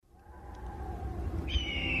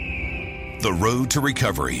The road to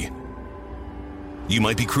recovery. You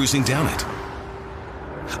might be cruising down it.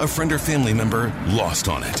 A friend or family member lost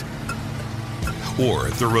on it. Or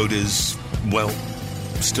the road is, well,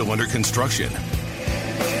 still under construction.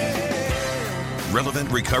 Relevant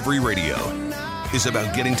Recovery Radio is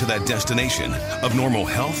about getting to that destination of normal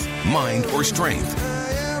health, mind, or strength.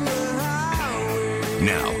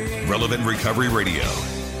 Now, Relevant Recovery Radio.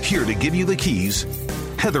 Here to give you the keys,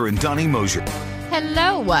 Heather and Donnie Mosher.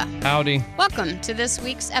 Hello. Howdy. Welcome to this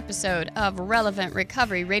week's episode of Relevant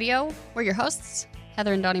Recovery Radio. We're your hosts,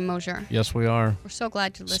 Heather and Donnie Mosher. Yes, we are. We're so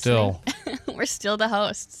glad you're listening. Still. We're still the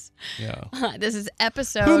hosts. Yeah. This is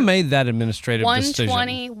episode Who made that administrative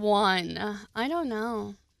 121. decision? I don't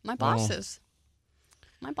know. My bosses.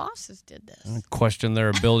 My bosses did this. I question their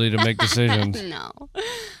ability to make decisions. No.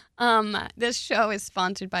 This show is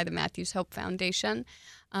sponsored by the Matthews Hope Foundation.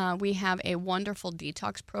 We have a wonderful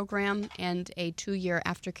detox program and a 2-year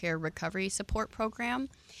aftercare recovery support program.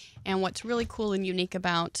 And what's really cool and unique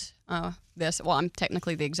about this, well, I'm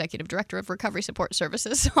technically the executive director of Recovery Support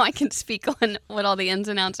Services, so I can speak on what all the ins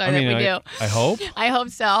and outs are that we do. I hope. I hope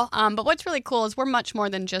so. But what's really cool is we're much more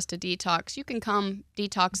than just a detox. You can come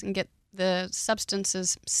detox and get the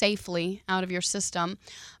substances safely out of your system.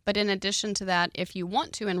 But in addition to that, if you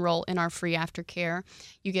want to enroll in our free aftercare,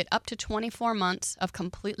 you get up to 24 months of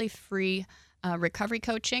completely free recovery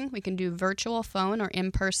coaching. We can do virtual, phone, or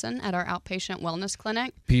in person at our outpatient wellness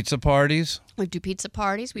clinic. Pizza parties. We do pizza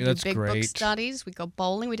parties. We Yeah, do that's big book great. studies. We go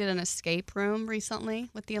bowling. We did an escape room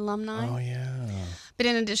recently with the alumni. Oh, yeah. But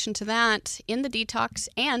in addition to that, in the detox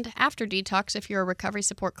and after detox, if you're a recovery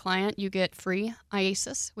support client, you get free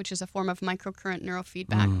IASIS, which is a form of microcurrent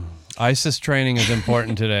neurofeedback. ISIS training is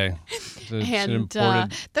important today. It's And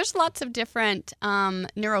important. there's lots of different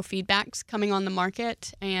neurofeedbacks coming on the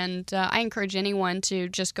market, and I encourage anyone to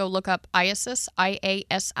just go look up IASIS,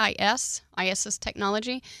 IASIS, IASIS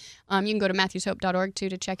technology. You can go to MatthewsHope.org too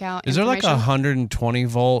to check out. Is there like a 120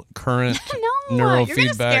 volt current No, neurofeedback? you're going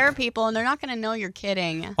to scare people, and they're not going to know you're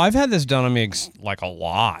kidding. I've had this done on me like a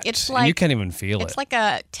lot. It's and like you can't even feel it. It's like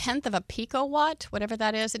a tenth of a picowatt, whatever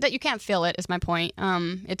that is. You can't feel it, is my point.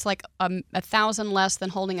 It's like 1,000 less than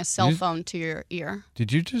holding a cell phone to your ear.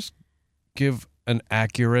 Did you just give an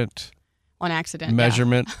accurate On accident.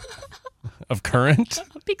 measurement of current? Yeah.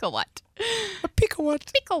 A picowatt. A picowatt.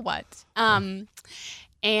 Picowatt.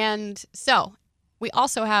 And so we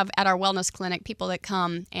also have at our wellness clinic people that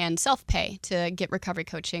come and self-pay to get recovery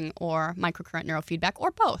coaching or microcurrent neurofeedback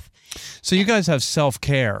or both. So you guys have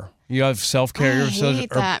self-care. You have self-care I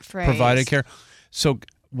hate that phrase. provided care. So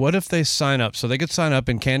what if they sign up? So they could sign up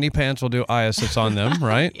and Candy Pants will do ISIS on them,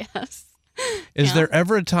 right? Yes. Is there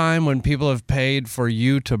ever a time when people have paid for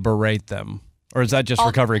you to berate them? Or is that just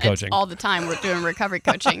recovery coaching? All the time we're doing recovery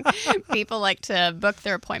coaching. People like to book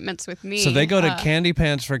their appointments with me. So they go to Candy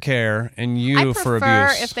Pants for care and you for abuse. I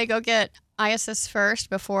prefer if they go get ISIS first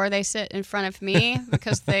before they sit in front of me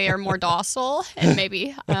because they are more docile and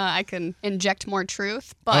maybe I can inject more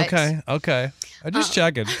truth. But Okay. I'm just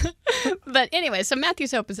checking. But anyway, so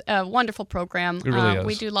Matthews Hope is a wonderful program. It really is.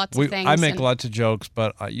 We do lots of things. I make lots of jokes,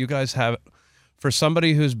 but you guys have... For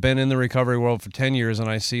somebody who's been in the recovery world for 10 years and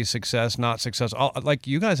I see success, not success, like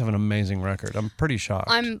you guys have an amazing record. I'm pretty shocked.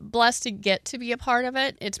 I'm blessed to get to be a part of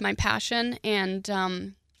it. It's my passion,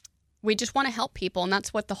 and we just want to help people, and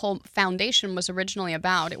that's what the whole foundation was originally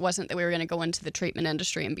about. It wasn't that we were going to go into the treatment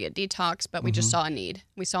industry and be a detox, but we just saw a need.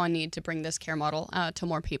 We saw a need to bring this care model to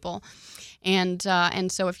more people. And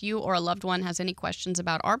so if you or a loved one has any questions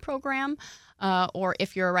about our program, or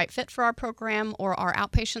if you're a right fit for our program or our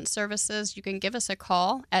outpatient services, you can give us a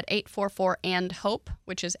call at 844-AND-HOPE,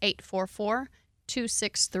 which is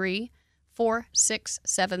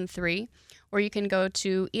 844-263-4673. Or you can go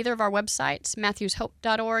to either of our websites.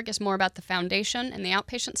 MatthewsHope.org is more about the foundation and the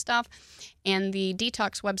outpatient stuff. And the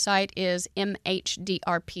detox website is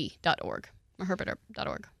mhdrp.org, or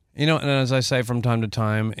herbert.org. You know, and as I say from time to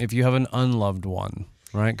time, if you have an unloved one,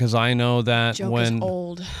 right? Because I know that when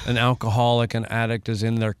an alcoholic, an addict is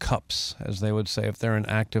in their cups, as they would say, if they're in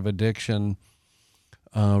active addiction,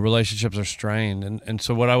 relationships are strained. And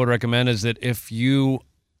so what I would recommend is that if you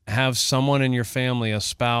have someone in your family, a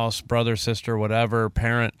spouse, brother, sister, whatever,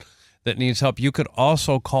 parent that needs help, you could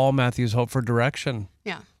also call Matthews Hope for direction.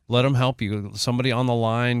 Yeah. Let them help you. Somebody on the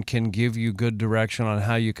line can give you good direction on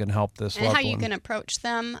how you can help this loved one. And how you can approach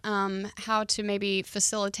them, how to maybe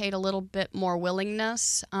facilitate a little bit more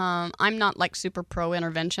willingness. I'm not like super pro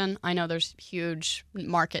intervention. I know there's huge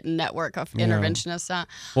market and network of interventionists.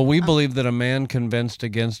 Well, we believe that a man convinced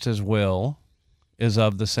against his will is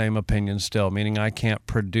of the same opinion still, meaning I can't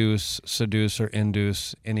produce, seduce, or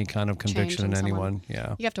induce any kind of conviction in anyone.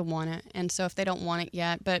 Yeah. You have to want it. And so if they don't want it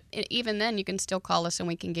yet, but even then you can still call us and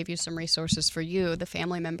we can give you some resources for you, the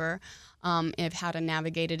family member, of how to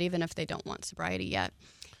navigate it, even if they don't want sobriety yet.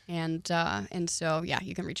 And so, yeah,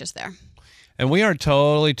 you can reach us there. And we are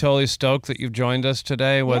totally stoked that you've joined us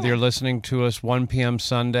today, whether you're listening to us 1 p.m.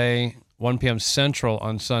 Sunday, 1 p.m. Central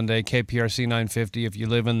on Sunday, KPRC 950 if you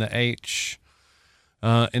live in the H.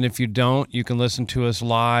 And if you don't, you can listen to us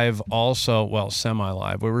live also, well,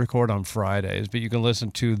 semi-live. We record on Fridays, but you can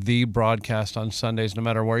listen to the broadcast on Sundays no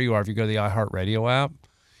matter where you are. If you go to the iHeartRadio app,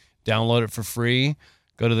 download it for free,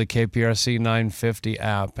 go to the KPRC 950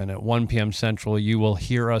 app, and at 1 p.m. Central, you will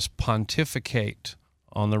hear us pontificate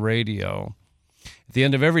on the radio. At the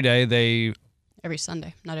end of every day, Every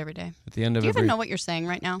Sunday, not every day. At the end of Do you even know what you're saying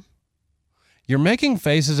right now? You're making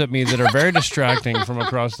faces at me that are very distracting from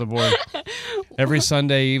across the board. Every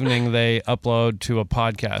Sunday evening, they upload to a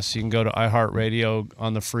podcast. So you can go to iHeartRadio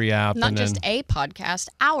on the free app. Not just a podcast,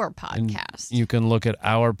 our podcast. You can look at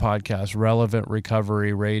our podcast, Relevant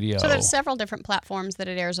Recovery Radio. So there's several different platforms that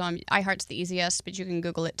it airs on. iHeart's the easiest, but you can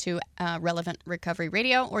Google it too, Relevant Recovery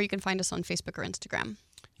Radio, or you can find us on Facebook or Instagram.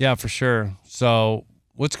 Yeah, for sure. So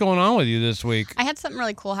what's going on with you this week? I had something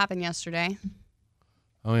really cool happen yesterday.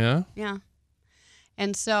 Oh, yeah? Yeah.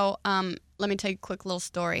 And so let me tell you a quick little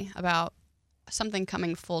story about something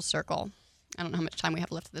coming full circle. I don't know how much time we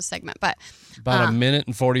have left of this segment, but... About a minute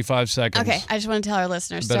and 45 seconds. Okay, I just want to tell our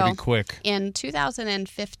listeners. You better be quick. In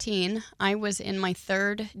 2015, I was in my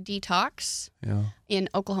third detox in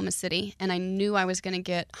Oklahoma City, and I knew I was going to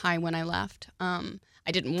get high when I left.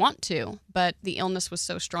 I didn't want to, but the illness was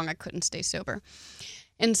so strong I couldn't stay sober.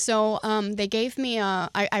 And so they gave me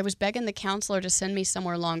I was begging the counselor to send me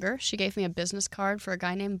somewhere longer. She gave me a business card for a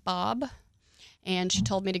guy named Bob, and she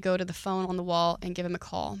told me to go to the phone on the wall and give him a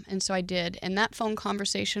call. And so I did. And that phone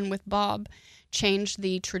conversation with Bob changed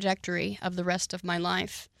the trajectory of the rest of my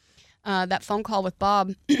life. That phone call with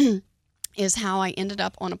Bob is how I ended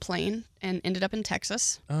up on a plane and ended up in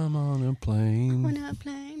Texas. I'm on a plane. On a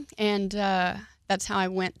plane. And that's how I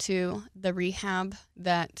went to the rehab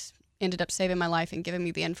that ended up saving my life and giving me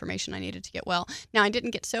the information I needed to get well. Now, I didn't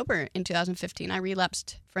get sober in 2015. I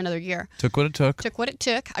relapsed for another year. Took what it took. Took what it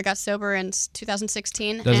took. I got sober in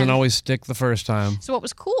 2016. Doesn't always stick the first time. So what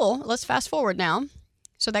was cool, let's fast forward now.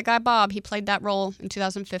 So that guy, Bob, he played that role in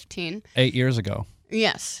 2015. 8 years ago.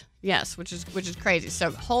 Yes, which is crazy. So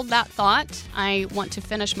hold that thought. I want to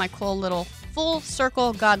finish my cool little full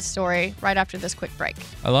circle God story right after this quick break.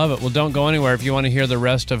 I love it. Well, don't go anywhere if you want to hear the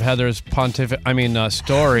rest of Heather's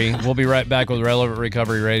story. We'll be right back with Relevant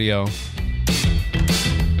Recovery Radio.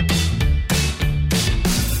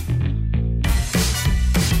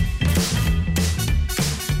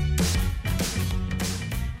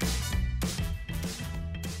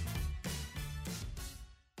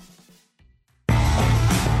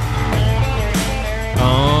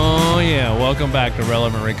 Welcome back to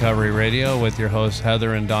Relevant Recovery Radio with your hosts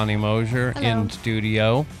Heather and Donnie Mosher. Hello. In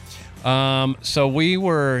studio. So we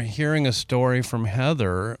were hearing a story from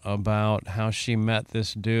Heather about how she met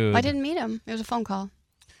this dude. I didn't meet him. It was a phone call.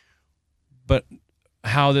 But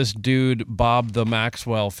how this dude, Bob the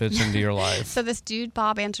Maxwell, fits into your life. So this dude,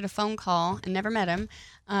 Bob, answered a phone call and never met him.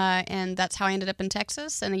 And that's how I ended up in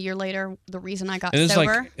Texas. And a year later, the reason I got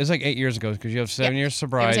sober. It's like 8 years ago because you have 7 years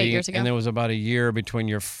sobriety. It was 8 years ago. And there was about a year between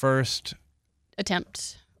your first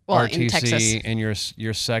attempt RTC in Texas and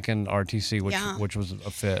your second RTC, which was a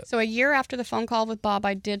fit. So a year after the phone call with Bob,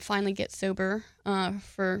 I did finally get sober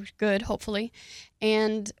for good, hopefully.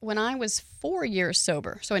 And when I was 4 years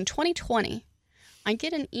sober, so in 2020, I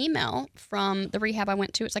get an email from the rehab I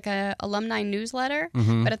went to. It's like a alumni newsletter.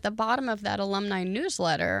 Mm-hmm. But at the bottom of that alumni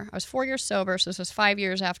newsletter, I was 4 years sober, so this was 5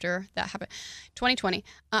 years after that happened. 2020,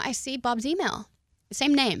 I see Bob's email,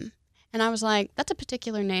 same name. And I was like, that's a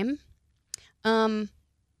particular name.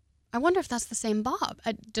 I wonder if that's the same Bob.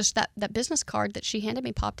 Just that business card that she handed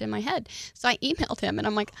me popped in my head. So I emailed him, and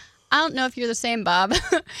I'm like, I don't know if you're the same Bob,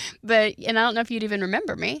 and I don't know if you'd even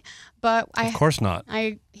remember me. But of course not.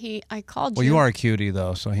 I called you. Well, you are a cutie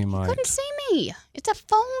though, so he might. You couldn't see me. It's a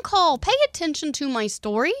phone call. Pay attention to my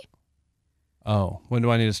story. Oh, when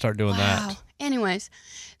do I need to start doing that? Anyways,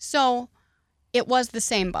 so it was the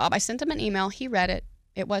same Bob. I sent him an email. He read it.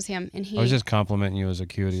 It was him, and I was just complimenting you as a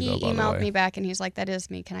cutie, though, by the way. He emailed me back, and he's like, that is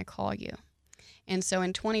me. Can I call you? And so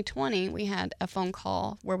in 2020, we had a phone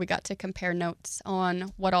call where we got to compare notes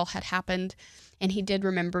on what all had happened, and he did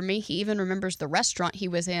remember me. He even remembers the restaurant he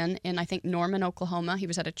was in I think, Norman, Oklahoma. He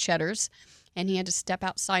was at a Cheddar's, and he had to step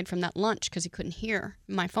outside from that lunch because he couldn't hear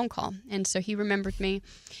my phone call. And so he remembered me,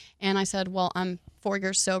 and I said, well, I'm 4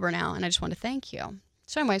 years sober now, and I just want to thank you.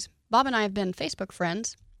 So anyways, Bob and I have been Facebook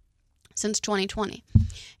friends since 2020.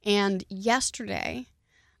 And yesterday,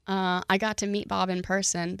 I got to meet Bob in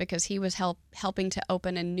person because he was helping to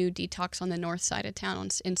open a new detox on the north side of town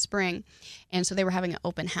in spring. And so they were having an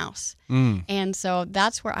open house. And so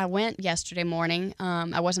that's where I went yesterday morning.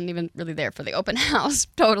 I wasn't even really there for the open house,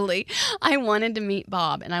 totally. I wanted to meet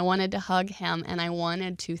Bob, and I wanted to hug him, and I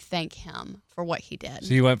wanted to thank him for what he did.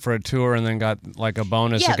 So you went for a tour and then got like a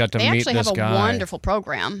bonus and got to meet this guy. They actually have a wonderful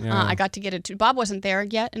program. Yeah. I got to get it. Bob wasn't there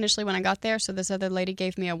yet initially when I got there, so this other lady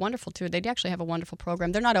gave me a wonderful tour. They actually have a wonderful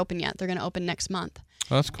program. They're not open yet. They're going to open next month.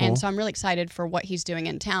 Oh, that's cool. And so I'm really excited for what he's doing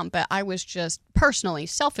in town. But I was just personally,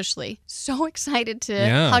 selfishly, so excited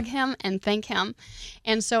to hug him and thank him.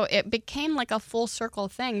 And so it became like a full circle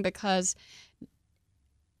thing because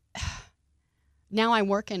now I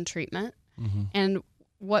work in treatment. And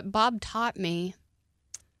what Bob taught me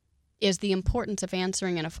is the importance of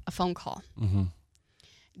answering a phone call.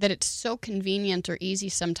 That it's so convenient or easy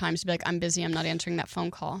sometimes to be like, I'm busy, I'm not answering that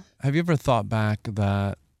phone call. Have you ever thought back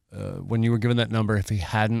that when you were given that number, if he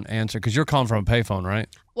hadn't answered, because you're calling from a payphone, right?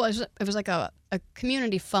 Well, it was like a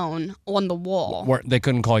community phone on the wall. Where they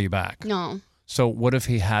couldn't call you back? No. So what if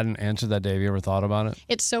he hadn't answered that day? Have you ever thought about it?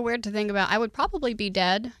 It's so weird to think about. I would probably be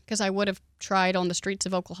dead because I would have tried on the streets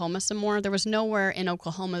of Oklahoma some more. There was nowhere in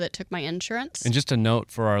Oklahoma that took my insurance. And just a note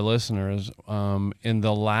for our listeners, in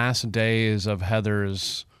the last days of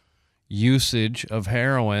Heather's usage of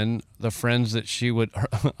heroin, the friends that she would,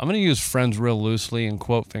 I'm going to use friends real loosely in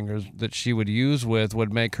quote fingers, that she would use with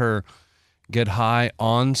would make her get high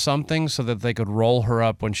on something so that they could roll her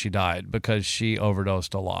up when she died because she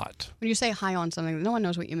overdosed a lot. When you say high on something, no one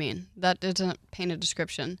knows what you mean. That doesn't paint a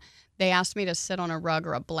description. They asked me to sit on a rug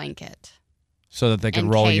or a blanket. So that they could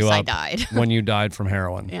roll you up I died. when you died from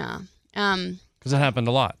heroin. Yeah. Because it happened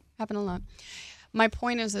a lot. Happened a lot. My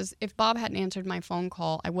point is if Bob hadn't answered my phone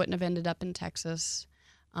call, I wouldn't have ended up in Texas.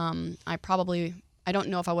 I don't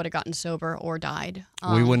know if I would have gotten sober or died.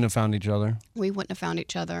 We wouldn't have found each other. We wouldn't have found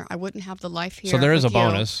each other. I wouldn't have the life here. So there is a you.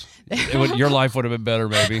 bonus. Your life would have been better,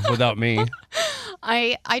 maybe, without me.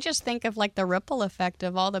 I just think of like the ripple effect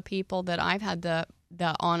of all the people that I've had the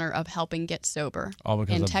honor of helping get sober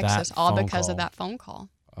in Texas, all because of that phone call.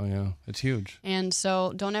 Oh, yeah. It's huge. And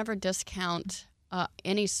so don't ever discount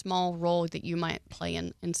any small role that you might play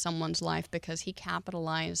in someone's life because he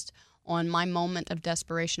capitalized on my moment of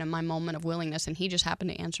desperation and my moment of willingness, and he just happened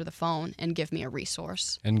to answer the phone and give me a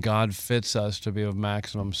resource. And God fits us to be of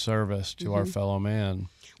maximum service to our fellow man.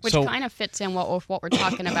 Which kind of fits in with what we're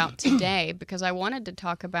talking about today, because I wanted to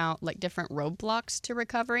talk about like different roadblocks to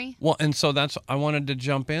recovery. Well, and so I wanted to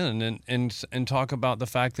jump in and talk about the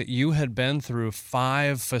fact that you had been through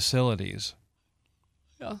 5 facilities.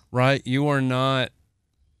 Yeah. Right? You had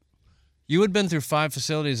been through 5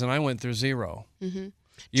 facilities and I went through 0. Mm-hmm.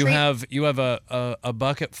 You have a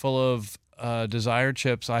bucket full of Desire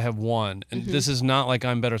chips. I have 1, and this is not like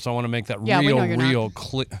I'm better. So I want to make that real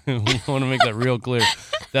clear. I want to make that real clear.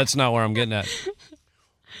 That's not where I'm getting at.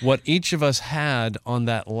 What each of us had on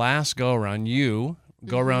that last go around, you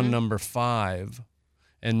go around number 5,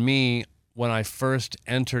 and me when I first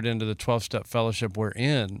entered into the 12-step fellowship we're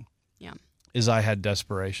in. Yeah. Is I had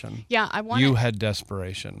desperation. Yeah, you had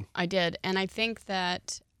desperation. I did, and I think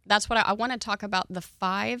that's what I want to talk about, the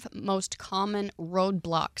 5 most common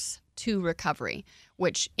roadblocks to recovery,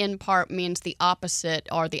 which in part means the opposite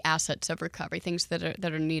are the assets of recovery, things that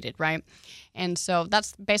are needed, right? And so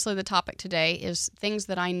that's basically the topic today is things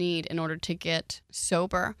that I need in order to get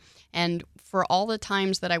sober. And for all the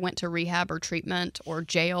times that I went to rehab or treatment or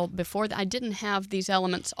jail before that, I didn't have these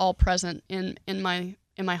elements all present in my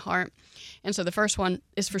heart. And so the first one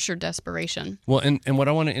is for sure desperation. Well, and what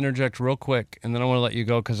I want to interject real quick, and then I want to let you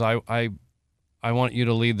go because I want you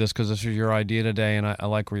to lead this because this is your idea today, and I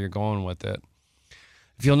like where you're going with it.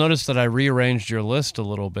 If you'll notice that I rearranged your list a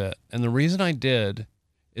little bit, and the reason I did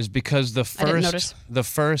is because the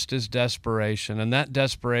first is desperation, and that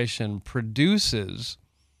desperation produces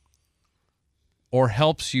or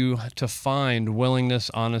helps you to find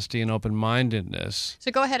willingness, honesty, and open-mindedness.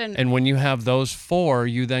 So go ahead and when you have those 4,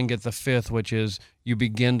 you then get the 5th, which is you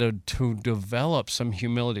begin to develop some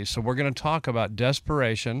humility. So we're going to talk about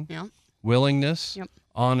desperation, willingness,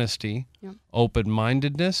 honesty,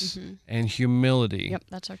 open-mindedness, and humility. Yep,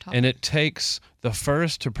 that's our topic. And it takes the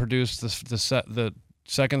first to produce the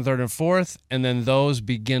second, third, and fourth, and then those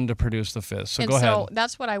begin to produce the 5th. So go ahead. So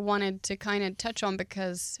that's what I wanted to kind of touch on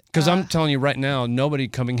because I'm telling you right now, nobody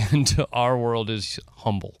coming into our world is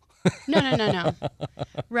humble. No.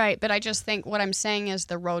 Right, but I just think what I'm saying is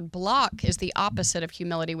the roadblock is the opposite of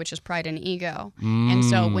humility, which is pride and ego. And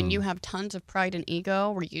so when you have tons of pride and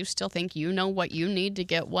ego where you still think you know what you need to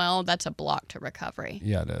get well, that's a block to recovery.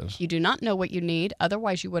 Yeah, it is. You do not know what you need.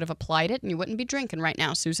 Otherwise, you would have applied it and you wouldn't be drinking right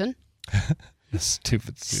now, Susan.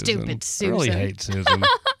 Stupid Susan. Stupid Susan. I really hate Susan.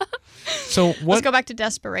 So let's go back to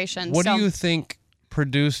desperation. What do you think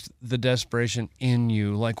produced the desperation in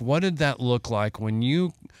you? Like, what did that look like when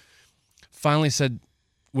you finally said,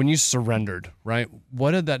 when you surrendered, right?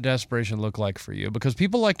 What did that desperation look like for you? Because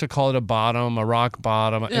people like to call it a bottom, a rock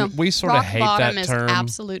bottom, and we sort of hate that term. Rock bottom is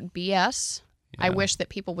absolute BS. Yeah. I wish that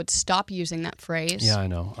people would stop using that phrase. Yeah, I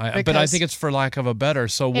know. But I think it's for lack of a better.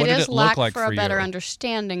 So what did it look like for you? It is lack for a better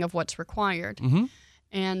understanding of what's required. Mm-hmm.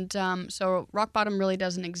 And so rock bottom really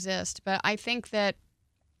doesn't exist. But I think that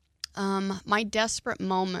my desperate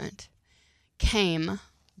moment came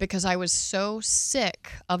because I was so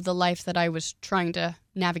sick of the life that I was trying to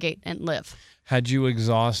navigate and live. Had you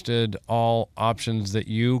exhausted all options that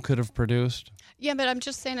you could have produced? Yeah, but I'm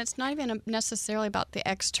just saying it's not even necessarily about the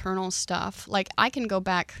external stuff. Like, I can go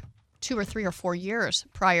back 2 or 3 or 4 years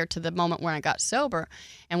prior to the moment when I got sober.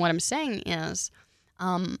 And what I'm saying is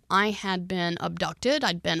I had been abducted.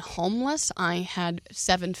 I'd been homeless. I had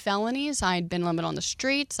 7 felonies. I'd been living on the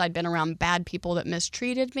streets. I'd been around bad people that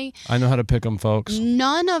mistreated me. I know how to pick them, folks.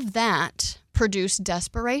 None of that produced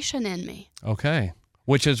desperation in me. Okay.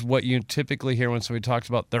 Which is what you typically hear when somebody talks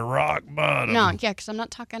about the rock bottom. No, yeah, because I'm not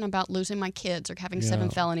talking about losing my kids or having 7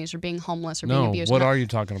 felonies or being homeless or being abused. What are you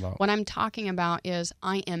talking about? What I'm talking about is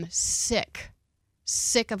I am sick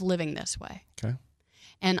of living this way. Okay.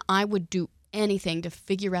 And I would do anything to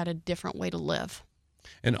figure out a different way to live.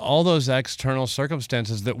 And all those external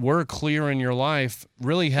circumstances that were clear in your life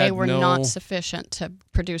really had They were not sufficient to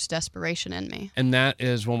produce desperation in me. And that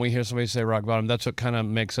is when we hear somebody say rock bottom, that's what kind of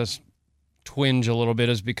makes us twinge a little bit,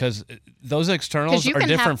 is because those externals are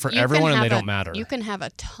different for everyone and they don't matter. You can have a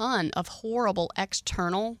ton of horrible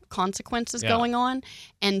external consequences going on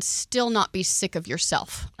and still not be sick of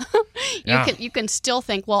yourself. You can still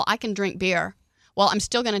think, well, I can drink beer. Well, I'm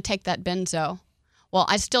still going to take that benzo. Well,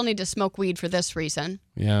 I still need to smoke weed for this reason.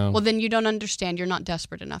 Yeah. Well, then you don't understand. You're not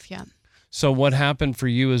desperate enough yet. So what happened for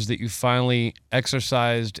you is that you finally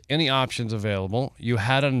exercised any options available. You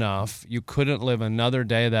had enough. You couldn't live another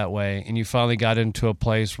day that way. And you finally got into a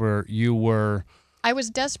place where you were... I was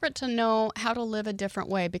desperate to know how to live a different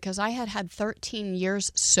way because I had 13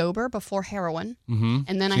 years sober before heroin. Mm-hmm.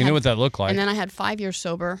 And then you knew what that looked like. And then I had 5 years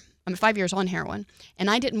sober. 5 years on heroin. And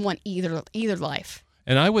I didn't want either life.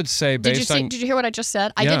 And I would say Did you hear what I just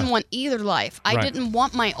said? I didn't want either life. I didn't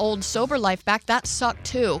want my old sober life back. That sucked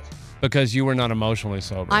too. Because you were not emotionally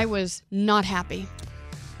sober. I was not happy.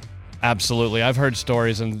 Absolutely. I've heard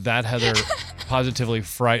stories, and that, Heather, positively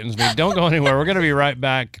frightens me. Don't go anywhere. We're going to be right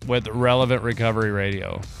back with Relevant Recovery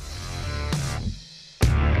Radio.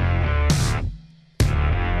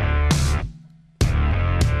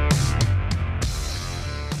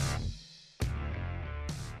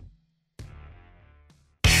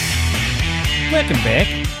 Welcome back.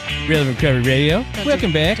 Relevant Recovery Radio.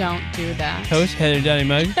 Welcome back. Don't do that. Host Heather, Donnie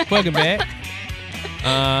Mosher. Welcome back.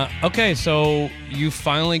 Okay, so you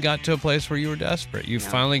finally got to a place where you were desperate. You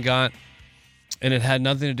finally got, and it had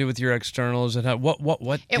nothing to do with your externals. It had what?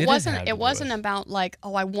 It wasn't about like,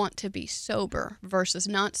 oh, I want to be sober versus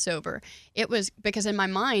not sober. It was because in my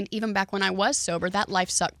mind, even back when I was sober, that life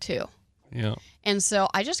sucked too. Yeah. And so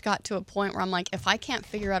I just got to a point where I'm like, if I can't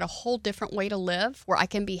figure out a whole different way to live where I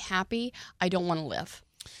can be happy, I don't want to live.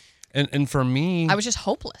 And for me, I was just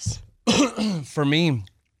hopeless. For me,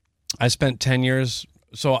 I spent 10 years.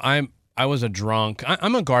 So I was a drunk.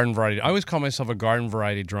 I'm a garden variety. I always call myself a garden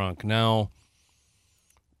variety drunk. Now,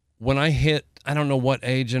 when I hit, I don't know what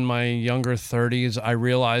age in my younger 30s, I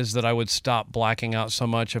realized that I would stop blacking out so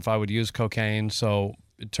much if I would use cocaine. So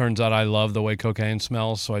it turns out I love the way cocaine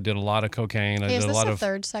smells. So I did a lot of cocaine. Is this the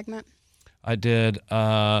third segment? I did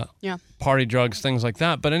party drugs, things like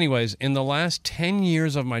that. But anyways, in the last 10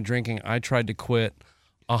 years of my drinking, I tried to quit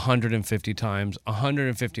 150 times,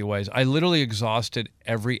 150 ways. I literally exhausted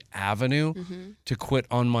every avenue to quit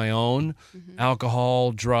on my own,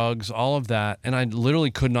 alcohol, drugs, all of that. And I literally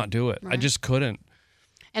could not do it. Right. I just couldn't.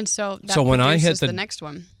 And so that when I hit the next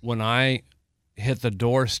one. When I hit the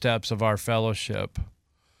doorsteps of our fellowship,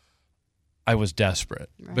 I was desperate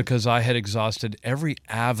because I had exhausted every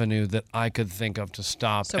avenue that I could think of to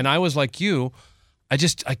stop. And I was like you. I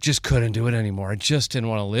just couldn't do it anymore. I just didn't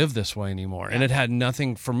want to live this way anymore. Yeah. And it had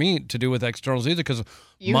nothing for me to do with externals either, because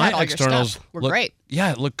my externals were great. Yeah,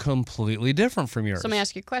 it looked completely different from yours. So let me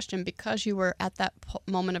ask you a question. Because you were at that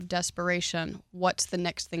moment of desperation, what's the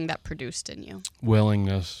next thing that produced in you?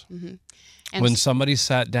 Willingness. Mm-hmm. When somebody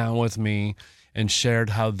sat down with me and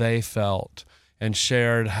shared how they felt and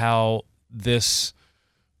shared how this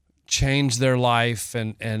changed their life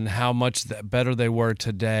and how much better they were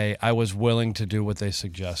today, I was willing to do what they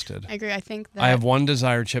suggested. I agree. I think that I have one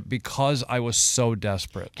desire, Chip, because I was so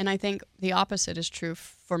desperate. And I think the opposite is true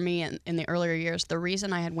for me in the earlier years. The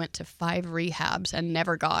reason I had went to 5 rehabs and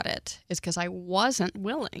never got it is because I wasn't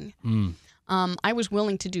willing. I was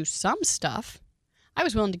willing to do some stuff. I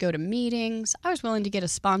was willing to go to meetings. I was willing to get a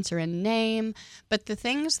sponsor and name. But the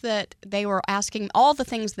things that they were asking, all the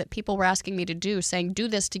things that people were asking me to do, saying, do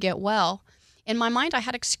this to get well, in my mind, I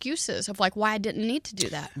had excuses of like why I didn't need to do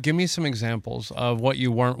that. Give me some examples of what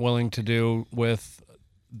you weren't willing to do with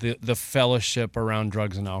the fellowship around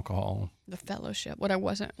drugs and alcohol. The fellowship, what I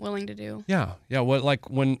wasn't willing to do. Yeah. What, like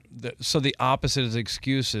so the opposite is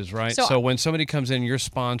excuses, right? So when somebody comes in, you're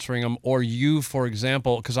sponsoring them, or you, for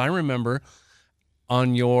example, because I remember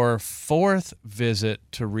on your 4th visit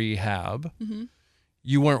to rehab,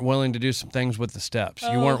 you weren't willing to do some things with the steps.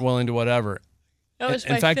 You weren't willing to whatever. In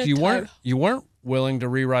fact, you weren't willing to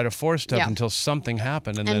rewrite a 4th step until something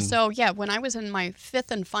happened. And then, so, when I was in my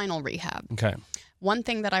 5th and final rehab, one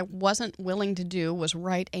thing that I wasn't willing to do was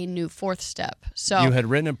write a new 4th step. So you had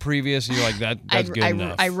written a previous, and you're like, that's good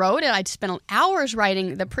enough. I wrote it. I'd spent hours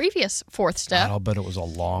writing the previous 4th step. God, I'll bet it was a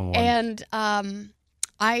long one. And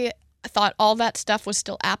I thought all that stuff was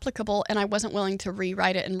still applicable, and I wasn't willing to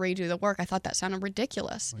rewrite it and redo the work. I thought that sounded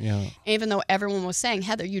ridiculous. Yeah. Even though everyone was saying,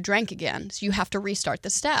 Heather, you drank again, so you have to restart the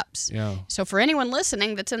steps. Yeah. So for anyone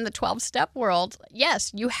listening that's in the 12-step world,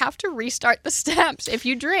 yes, you have to restart the steps if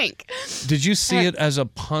you drink. Did you see it as a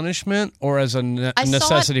punishment or as a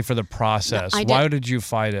necessity for the process? No, Why did you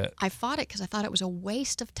fight it? I fought it because I thought it was a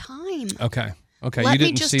waste of time. Okay, Let you didn't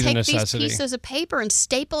me just see the take necessity. these pieces of paper and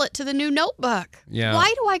staple it to the new notebook. Yeah.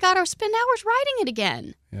 Why do I got to spend hours writing it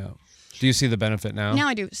again? Yeah. Do you see the benefit now? Now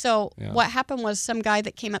I do. So what happened was some guy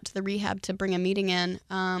that came up to the rehab to bring a meeting in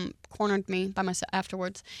cornered me by myself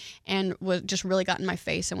afterwards and was just really got in my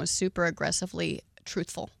face and was super aggressively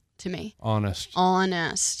truthful to me. Honest.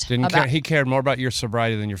 He cared more about your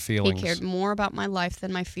sobriety than your feelings. He cared more about my life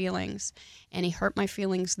than my feelings. And he hurt my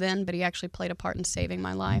feelings then, but he actually played a part in saving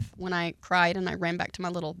my life. When I cried and I ran back to my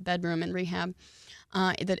little bedroom in rehab,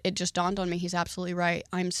 it just dawned on me, he's absolutely right.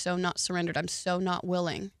 I'm so not surrendered. I'm so not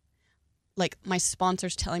willing. Like, my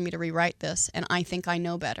sponsor's telling me to rewrite this, and I think I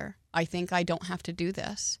know better. I think I don't have to do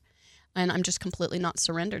this. And I'm just completely not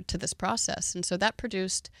surrendered to this process. And so that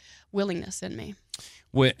produced willingness in me.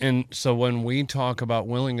 And so when we talk about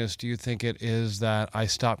willingness, do you think it is that I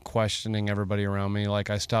stop questioning everybody around me? Like,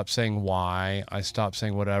 I stop saying why, I stop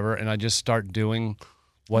saying whatever, and I just start doing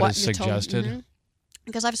what is suggested?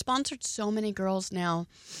 Because I've sponsored so many girls now,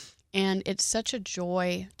 and it's such a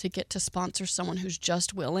joy to get to sponsor someone who's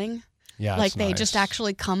just willing. Yeah, like they just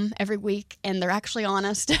actually come every week and they're actually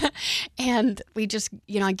honest. And we just,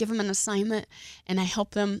 I give them an assignment and I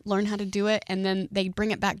help them learn how to do it, and then they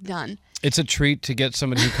bring it back done. It's a treat to get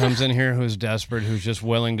somebody who comes in here who's desperate, who's just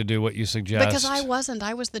willing to do what you suggest. Because I wasn't.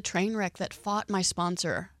 I was the train wreck that fought my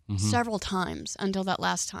sponsor several times until that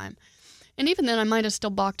last time. And even then, I might have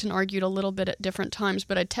still balked and argued a little bit at different times,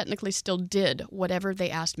 but I technically still did whatever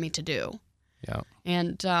they asked me to do. Yeah.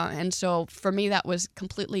 And so for me, that was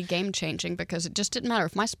completely game-changing, because it just didn't matter.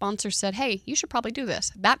 If my sponsor said, hey, you should probably do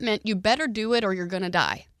this, that meant you better do it or you're going to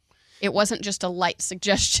die. It wasn't just a light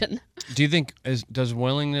suggestion. Do you think, does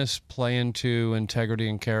willingness play into integrity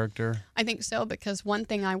and character? I think so, because one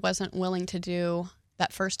thing I wasn't willing to do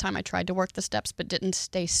that first time I tried to work the steps but didn't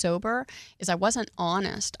stay sober is I wasn't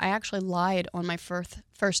honest. I actually lied on my first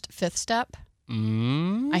 5th step.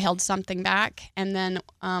 I held something back, and then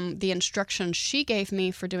the instructions she gave me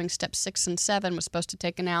for doing steps 6 and 7 was supposed to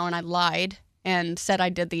take an hour, and I lied and said I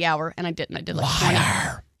did the hour, and I didn't. I did like 20.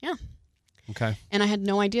 Yeah. Okay. And I had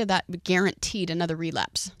no idea that guaranteed another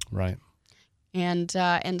relapse. Right. And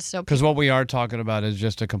so because what we are talking about is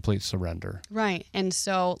just a complete surrender. Right. And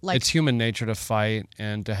so it's human nature to fight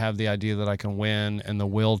and to have the idea that I can win and the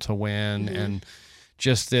will to win and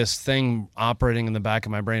just this thing operating in the back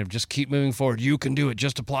of my brain of just keep moving forward. You can do it.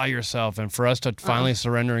 Just apply yourself. And for us to finally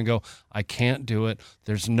surrender and go, I can't do it.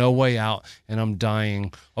 There's no way out and I'm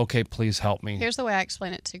dying. Okay, please help me. Here's the way I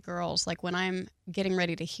explain it to girls. Like when I'm getting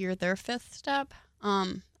ready to hear their 5th step,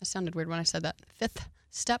 I sounded weird when I said that. 5th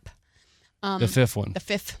step. The 5th one. The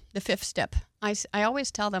fifth step. I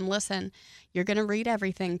always tell them, listen, you're going to read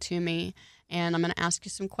everything to me, and I'm going to ask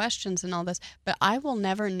you some questions and all this, but I will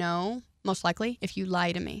never know, most likely, if you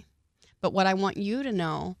lie to me. But what I want you to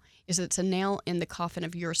know is it's a nail in the coffin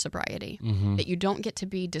of your sobriety, that you don't get to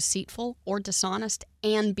be deceitful or dishonest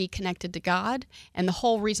and be connected to God. And the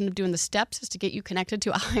whole reason of doing the steps is to get you connected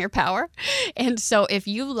to a higher power. And so if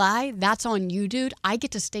you lie, that's on you, dude. I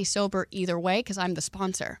get to stay sober either way because I'm the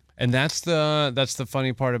sponsor. And that's the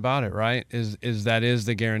funny part about it, right? Is that is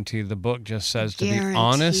the guarantee. The book just says to be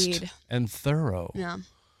honest and thorough. Yeah.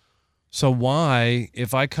 So why,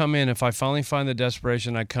 if I finally find the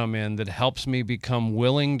desperation I come in that helps me become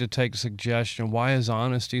willing to take suggestion, why is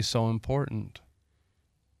honesty so important?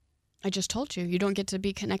 I just told you, you don't get to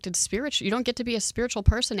be connected spiritually. You don't get to be a spiritual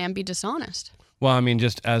person and be dishonest. Well, I mean,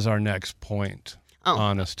 just as our next point,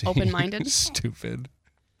 honesty. Open-minded? Stupid.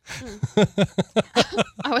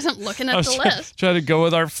 I wasn't looking at the list. Try to go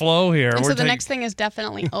with our flow here. And so the next thing is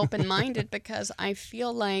definitely open-minded because I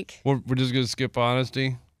feel like... We're just going to skip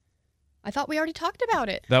honesty? I thought we already talked about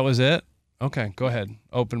it. That was it? Okay, go ahead.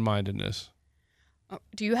 Open-mindedness.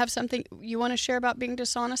 Do you have something you want to share about being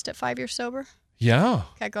dishonest at 5 years sober? Yeah.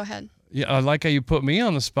 Okay, go ahead. Yeah, I like how you put me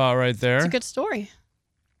on the spot right there. It's a good story.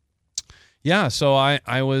 Yeah, so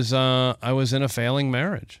I was in a failing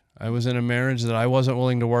marriage. I was in a marriage that I wasn't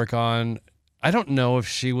willing to work on. I don't know if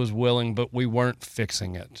she was willing, but we weren't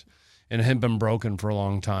fixing it. And it had been broken for a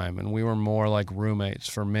long time, and we were more like roommates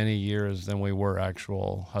for many years than we were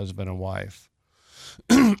actual husband and wife.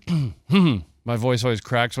 My voice always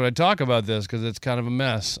cracks when I talk about this because it's kind of a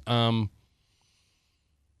mess.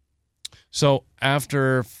 So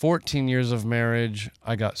after 14 years of marriage,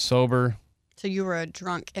 I got sober. So you were a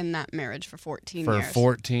drunk in that marriage for 14 years. For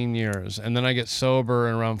 14 years. And then I get sober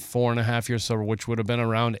and around 4.5 years sober, which would have been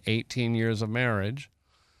around 18 years of marriage.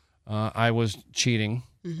 I was cheating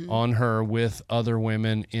on her with other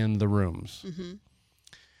women in the rooms.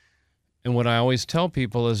 And what I always tell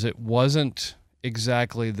people is it wasn't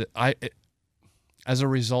exactly as a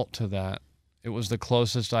result to that, it was the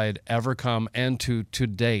closest I had ever come and to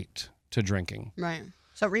date to drinking. Right.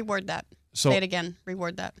 So reword that. Say it again.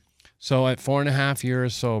 Reword that. So at 4.5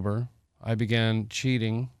 years sober, I began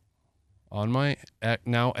cheating on my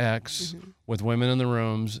now ex with women in the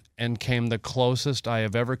rooms and came the closest I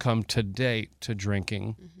have ever come to date to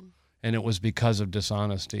drinking. And it was because of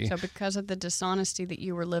dishonesty. So because of the dishonesty that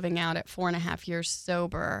you were living out at 4.5 years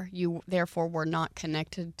sober, you therefore were not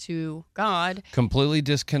connected to God. Completely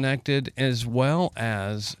disconnected, as well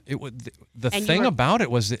as the thing about it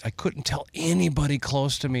was that I couldn't tell anybody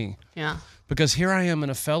close to me. Yeah. Because here I am in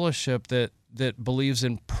a fellowship that believes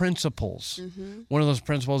in principles. One of those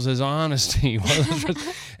principles is honesty.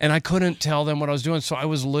 And I couldn't tell them what I was doing. So I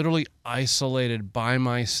was literally isolated by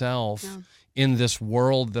myself in this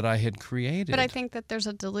world that I had created. But I think that there's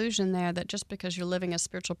a delusion there that just because you're living a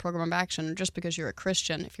spiritual program of action, or just because you're a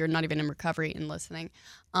Christian, if you're not even in recovery and listening,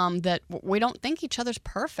 that we don't think each other's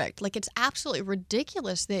perfect. Like, it's absolutely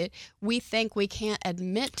ridiculous that we think we can't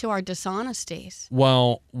admit to our dishonesties.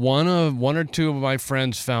 Well, one or two of my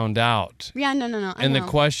friends found out. Yeah, no. And the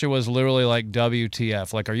question was literally like,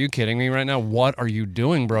 WTF? Like, are you kidding me right now? What are you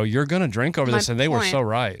doing, bro? You're going to drink over this. And they were so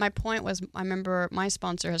right. My point was, I remember my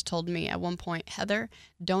sponsor has told me at one point, Heather,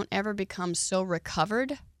 don't ever become so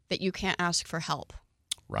recovered that you can't ask for help.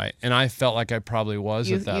 Right. And I felt like I probably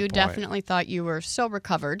was at that point. You definitely thought you were so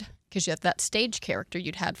recovered because you have that stage character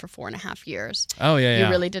you'd had for 4.5 years. Oh, yeah, You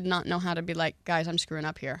really did not know how to be like, guys, I'm screwing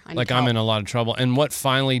up here. I need help. I'm in a lot of trouble. And what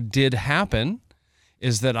finally did happen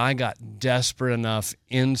is that I got desperate enough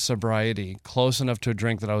in sobriety, close enough to a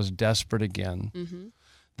drink that I was desperate again,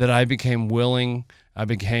 that I became willing. I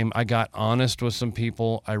got honest with some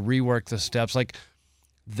people. I reworked the steps. Like,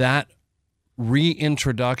 that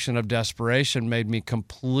reintroduction of desperation made me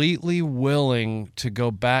completely willing to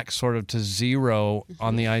go back sort of to zero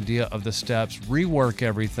on the idea of the steps, rework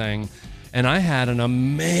everything. And I had an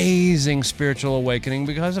amazing spiritual awakening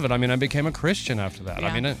because of it. I mean, I became a Christian after that. Yeah.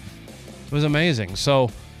 I mean, it was amazing.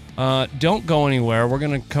 So don't go anywhere. We're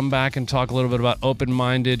going to come back and talk a little bit about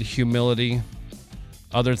open-minded, humility,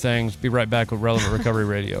 other things. Be right back with Relevant Recovery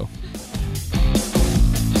Radio.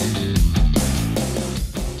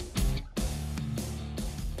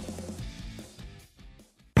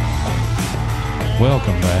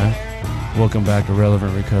 Welcome back to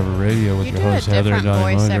Relevant Recovery Radio with your host Heather and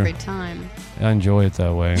Donnie Mosher. Every time. I enjoy it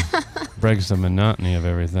that way. Breaks the monotony of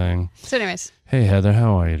everything. So anyways. Hey Heather,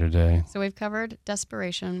 how are you today? So we've covered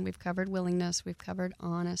desperation, we've covered willingness, we've covered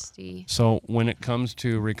honesty. So when it comes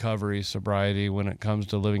to recovery, sobriety, when it comes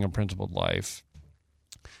to living a principled life,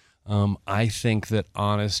 I think that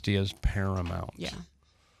honesty is paramount. Yeah.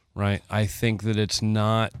 right? I think that it's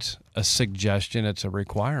not a suggestion, it's a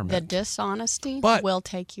requirement. The dishonesty will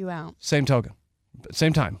take you out. Same token,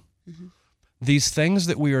 same time. Mm-hmm. These things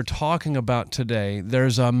that we are talking about today,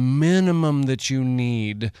 there's a minimum that you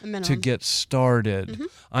need to get started. Mm-hmm.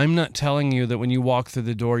 I'm not telling you that when you walk through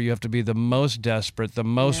the door, you have to be the most desperate, the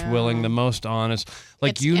most willing, the most honest.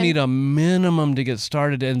 Like you need a minimum to get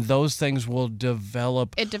started, and those things will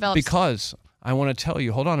develop. It develops. Because I want to tell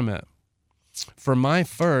you, hold on a minute. For my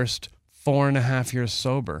first 4.5 years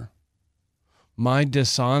sober, my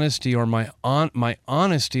dishonesty or my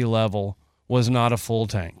honesty level was not a full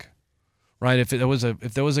tank. Right, if there was a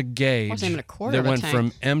gauge that went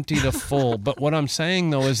from empty to full, but what I'm saying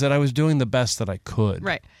though is that I was doing the best that I could.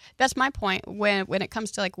 Right, that's my point. When it comes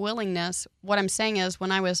to like willingness, what I'm saying is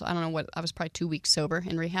when I was probably 2 weeks sober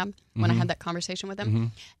in rehab when I had that conversation with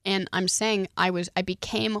him, and I'm saying I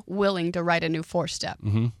became willing to write a new 4-step.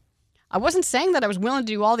 Mm-hmm. I wasn't saying that I was willing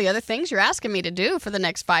to do all the other things you're asking me to do for the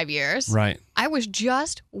next 5 years. Right, I was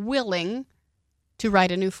just willing to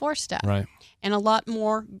write a new 4-step. Right. And a lot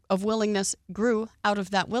more of willingness grew out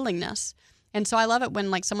of that willingness. And so I love it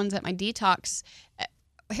when like someone's at my detox.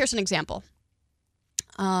 Here's an example.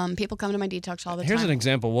 People come to my detox all the time. Here's an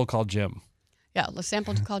example we'll call Jim. Yeah, let's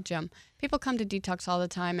sample to call Jim. People come to detox all the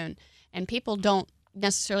time, and people don't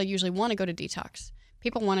necessarily usually want to go to detox.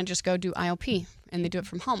 People want to just go do IOP, and they do it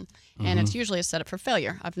from home. And it's usually a setup for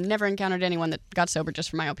failure. I've never encountered anyone that got sober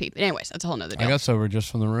just from IOP. But anyways, that's a whole nother deal. I got sober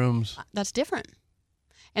just from the rooms. That's different.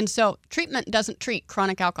 And so treatment doesn't treat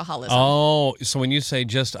chronic alcoholism. Oh, so when you say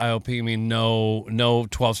just IOP, you mean no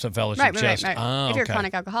 12-step fellowship? Right. If you're a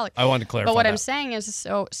chronic alcoholic. I wanted to clarify But what that. I'm saying is,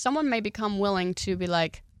 so someone may become willing to be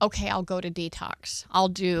like, okay, I'll go to detox. I'll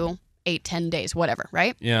do 8-10 days, whatever,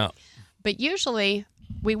 right? Yeah. But usually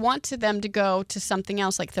we want them to go to something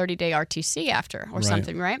else like 30-day RTC after or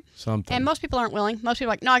something, right? Something. And most people aren't willing. Most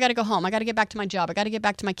people are like, no, I got to go home. I got to get back to my job. I got to get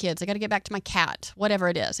back to my kids. I got to get back to my cat, whatever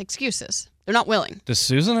it is. Excuses. They're not willing. Does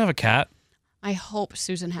Susan have a cat? I hope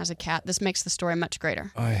Susan has a cat. This makes the story much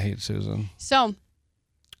greater. I hate Susan. So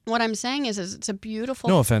what I'm saying is it's a beautiful...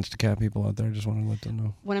 No offense to cat people out there. I just want to let them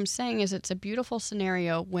know. What I'm saying is it's a beautiful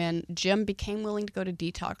scenario when Jim became willing to go to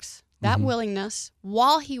detox. That willingness,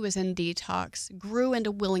 while he was in detox, grew into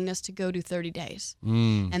willingness to go do 30 days.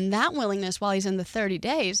 And that willingness, while he's in the 30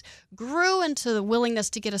 days, grew into the willingness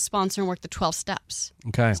to get a sponsor and work the 12 steps.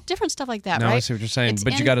 Okay. It's different stuff like that, now right? I see what you're saying,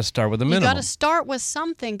 but you got to start with a minimum. You got to start with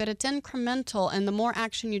something, but it's incremental, and the more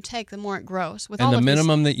action you take, the more it grows. And the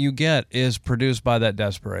minimum that you get is produced by that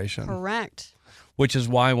desperation. Correct. Which is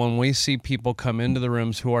why when we see people come into the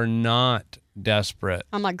rooms who are not desperate,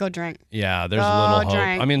 I'm like, go drink. Yeah, there's a little hope.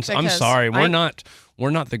 I mean, I'm sorry, we're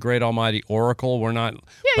not the great almighty oracle. We're not.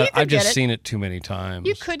 Yeah, but I've just seen it too many times.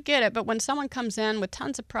 You could get it, but when someone comes in with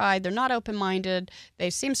tons of pride, they're not open-minded.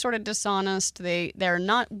 They seem sort of dishonest. They're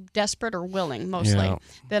not desperate or willing mostly. Yeah.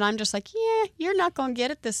 Then I'm just like, yeah, you're not going to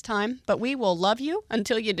get it this time, but we will love you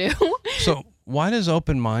until you do. So why does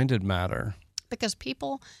open-minded matter? Because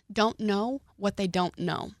people don't know what they don't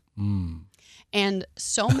know. And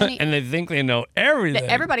so many... and they think they know everything.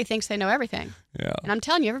 Everybody thinks they know everything. Yeah. And I'm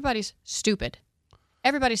telling you, everybody's stupid.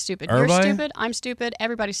 Everybody's stupid. Everybody? You're stupid. I'm stupid.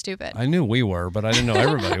 Everybody's stupid. I knew we were, but I didn't know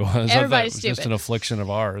everybody was. Everybody's I thought it was stupid. Just an affliction of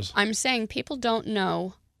ours. I'm saying people don't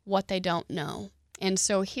know what they don't know. And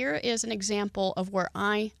so here is an example of where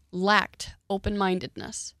I lacked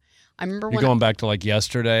open-mindedness. I remember You're going back to like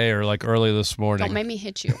yesterday or like early this morning. Don't make me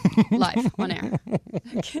hit you live on air.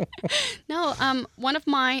 No, one of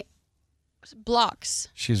my blocks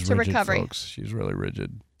She's to rigid, recovery. Folks. She's really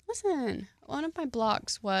rigid. Listen, one of my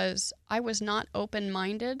blocks was I was not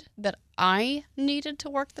open-minded that I needed to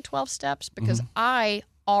work the 12 steps because I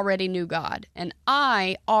already knew God and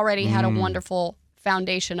I already had a wonderful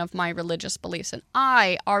foundation of my religious beliefs and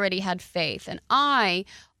I already had faith and I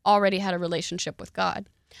already had a relationship with God.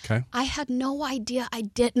 Okay. I had no idea I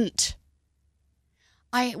didn't.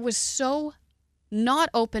 I was so not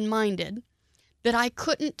open-minded that I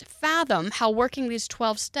couldn't fathom how working these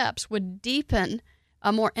 12 steps would deepen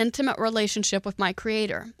a more intimate relationship with my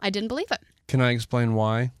Creator. I didn't believe it. Can I explain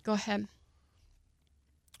why? Go ahead.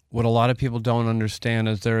 What a lot of people don't understand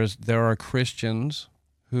is there are Christians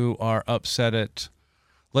who are upset at,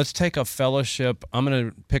 let's take a fellowship. I'm going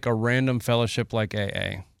to pick a random fellowship like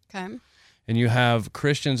AA. Okay. And you have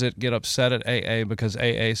Christians that get upset at AA because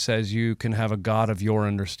AA says you can have a God of your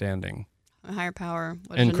understanding. A higher power.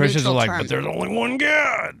 And Christians are like, but there's only one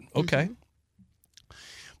God. Okay.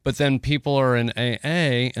 But then people are in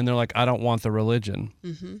AA and they're like, I don't want the religion.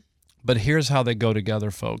 But here's how they go together,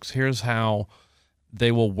 folks. Here's how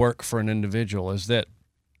they will work for an individual is that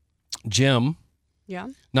Jim Yeah.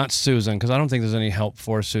 Not Susan, because I don't think there's any help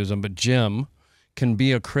for Susan, but Jim can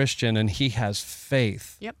be a Christian and he has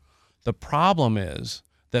faith. Yep. The problem is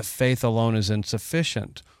that faith alone is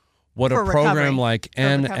insufficient. What for a program recovery. like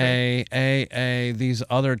NA, AA, these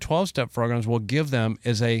other 12-step programs will give them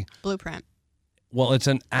is a blueprint. Well, it's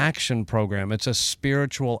an action program. It's a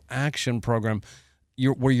spiritual action program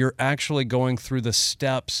where you're actually going through the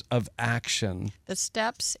steps of action. The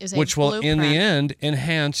steps is a which will, blueprint. in the end,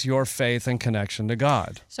 enhance your faith and connection to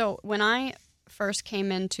God. So when I first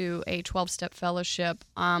came into a 12-step fellowship,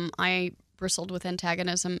 I bristled with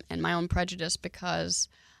antagonism and my own prejudice because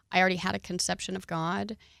I already had a conception of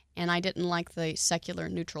God, and I didn't like the secular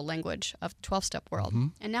neutral language of the 12-step world. Mm-hmm.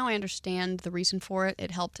 And now I understand the reason for it.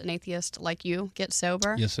 It helped an atheist like you get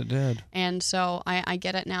sober. Yes, it did. And so I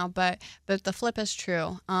get it now. But the flip is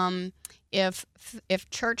true. If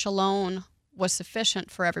church alone was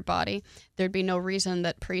sufficient for everybody, there'd be no reason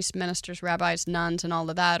that priests, ministers, rabbis, nuns, and all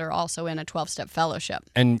of that are also in a 12-step fellowship.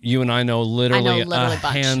 And you and I know literally a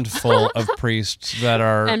handful of priests that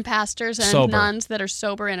are and pastors and sober. Nuns that are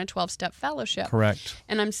sober in a 12-step fellowship. Correct.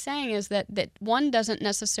 And I'm saying is that one doesn't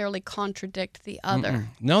necessarily contradict the other. Mm-mm.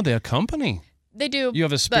 No, they accompany. They do. You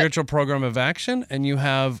have a spiritual program of action and you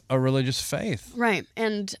have a religious faith. Right.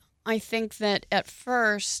 And I think that at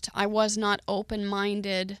first I was not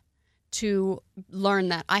open-minded to learn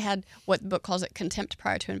that. I had what the book calls it contempt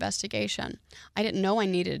prior to investigation. I didn't know I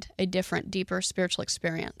needed a different, deeper spiritual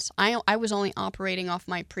experience. I was only operating off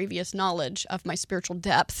my previous knowledge of my spiritual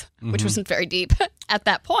depth, which wasn't very deep at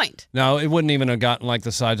that point. No, it wouldn't even have gotten like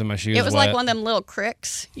the sides of my shoes It was wet. like one of them little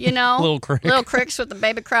cricks, you know? Little crick. Little cricks with the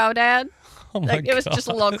baby crawdad. Oh my It was just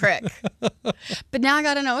a little crick. But now I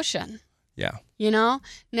got an ocean. Yeah. You know,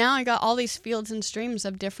 now I got all these fields and streams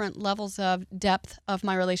of different levels of depth of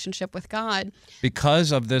my relationship with God.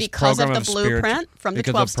 Because of this because program of the blueprint from the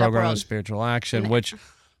 12-step because of the program world. of spiritual action, which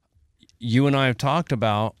you and I have talked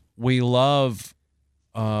about. We love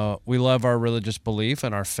our religious belief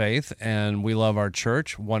and our faith, and we love our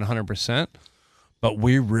church 100%. But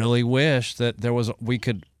we really wish that we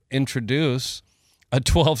could introduce a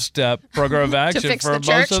 12-step program of action for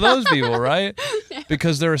most of those people, right? Yeah.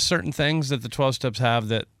 Because there are certain things that the 12 steps have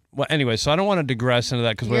that, well, anyway, so I don't want to digress into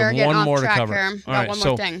that because we have one more to cover. All right, one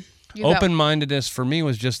more thing. Open-mindedness for me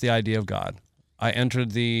was just the idea of God. I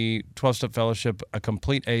entered the 12-step fellowship a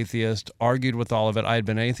complete atheist, argued with all of it. I had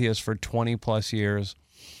been atheist for 20-plus years.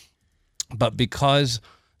 But because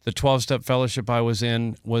the 12-step fellowship I was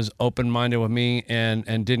in was open-minded with me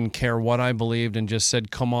and didn't care what I believed and just said,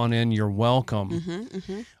 come on in, you're welcome.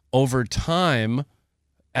 Over time,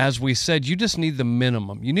 as we said, you just need the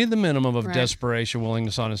minimum. You need the minimum of desperation,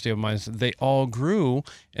 willingness, honesty of mind. They all grew,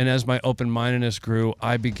 and as my open-mindedness grew,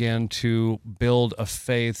 I began to build a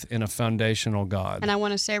faith in a foundational God. And I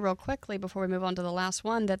want to say real quickly before we move on to the last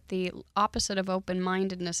one that the opposite of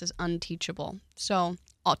open-mindedness is unteachable. So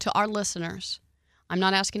to our listeners, I'm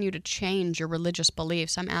not asking you to change your religious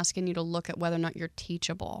beliefs. I'm asking you to look at whether or not you're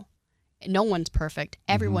teachable. No one's perfect.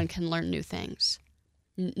 Everyone can learn new things.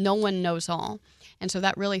 No one knows all. And so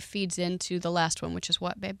that really feeds into the last one, which is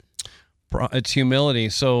what, babe? It's humility.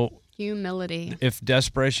 So humility. If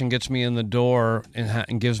desperation gets me in the door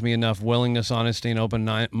and gives me enough willingness, honesty, and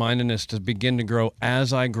open-mindedness to begin to grow,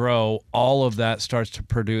 as I grow, all of that starts to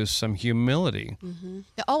produce some humility.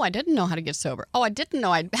 Oh, I didn't know how to get sober. Oh, I didn't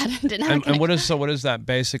know I didn't have and what does that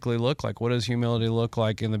basically look like? What does humility look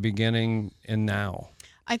like in the beginning and now?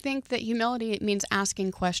 I think that humility means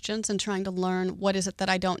asking questions and trying to learn what is it that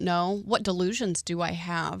I don't know? What delusions do I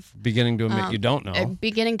have? Beginning to admit you don't know.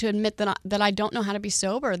 Beginning to admit that I don't know how to be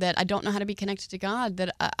sober, that I don't know how to be connected to God,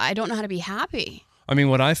 that I don't know how to be happy. I mean,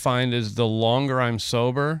 what I find is the longer I'm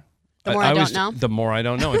sober, the more I don't know. The more I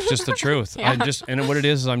don't know. It's just the truth. Yeah. And what it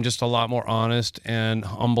is I'm just a lot more honest and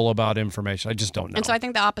humble about information. I just don't know. And so I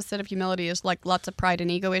think the opposite of humility is like lots of pride and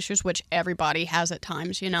ego issues, which everybody has at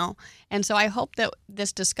times, you know. And so I hope that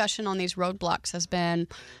this discussion on these roadblocks has been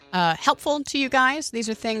helpful to you guys. These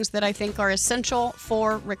are things that I think are essential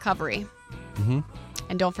for recovery.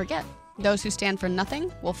 And don't forget, those who stand for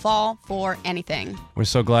nothing will fall for anything. We're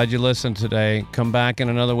so glad you listened today. Come back in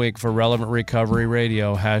another week for Relevant Recovery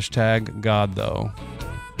Radio. #God, though.